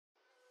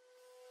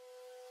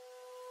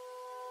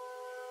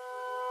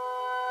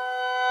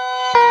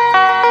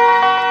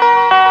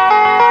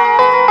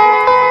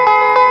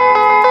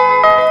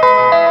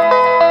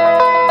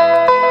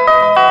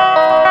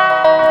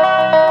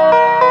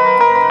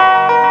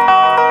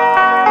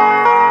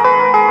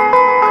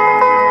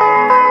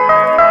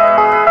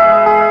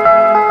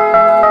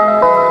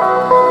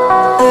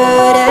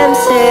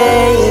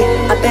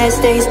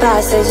days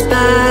passes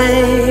by,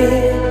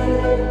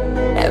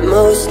 and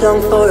most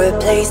long for a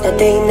place that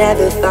they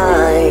never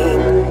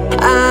find.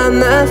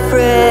 I'm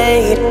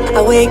afraid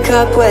I wake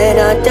up when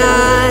I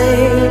die,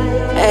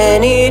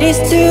 and it is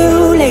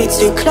too late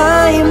to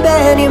climb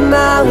any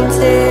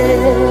mountain.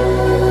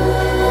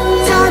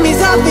 Time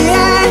is of the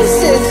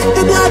essence,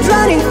 the blood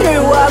running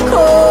through our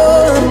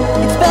core.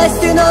 It's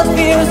best to not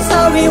feel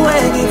sorry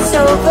when it's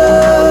over.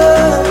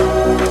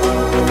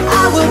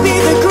 I will be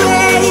the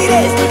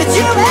greatest that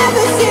you've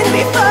ever seen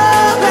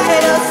before,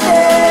 and I'll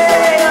stay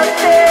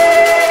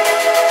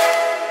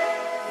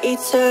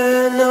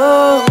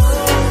eternal.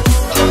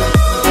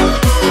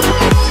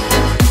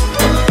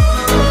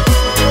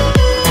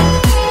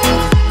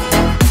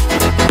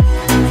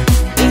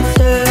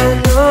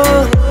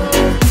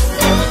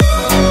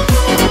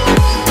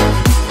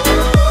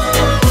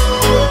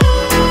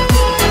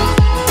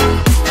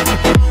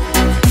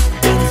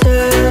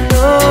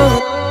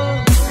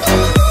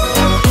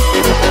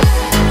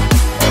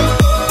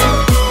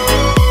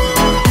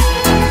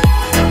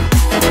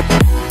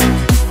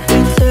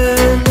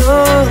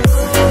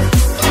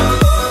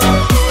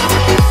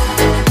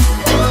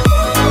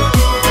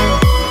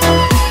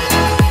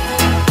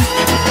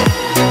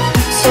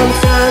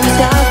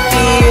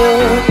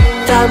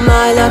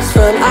 My love's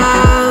run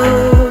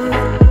out.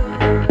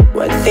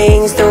 When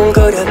things don't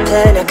go to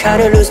plan, I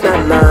kinda lose my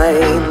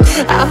mind.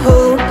 I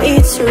hope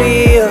it's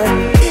real,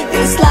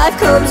 this life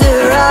comes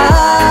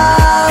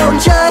around.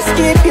 Just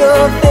keep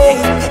your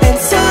faith and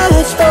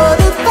search for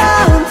the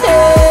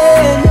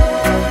fountain.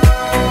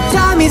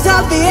 Time is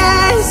of the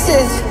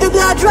essence, the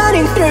blood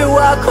running through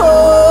our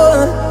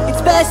core.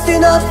 It's best to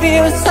not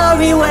feel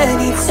sorry when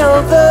it's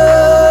over.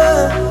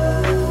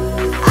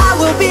 I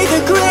will be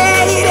the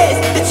greatest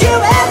that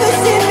you've ever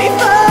seen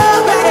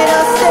before, and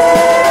I'll stay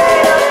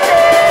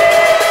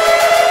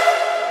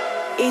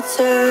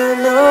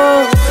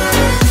eternal.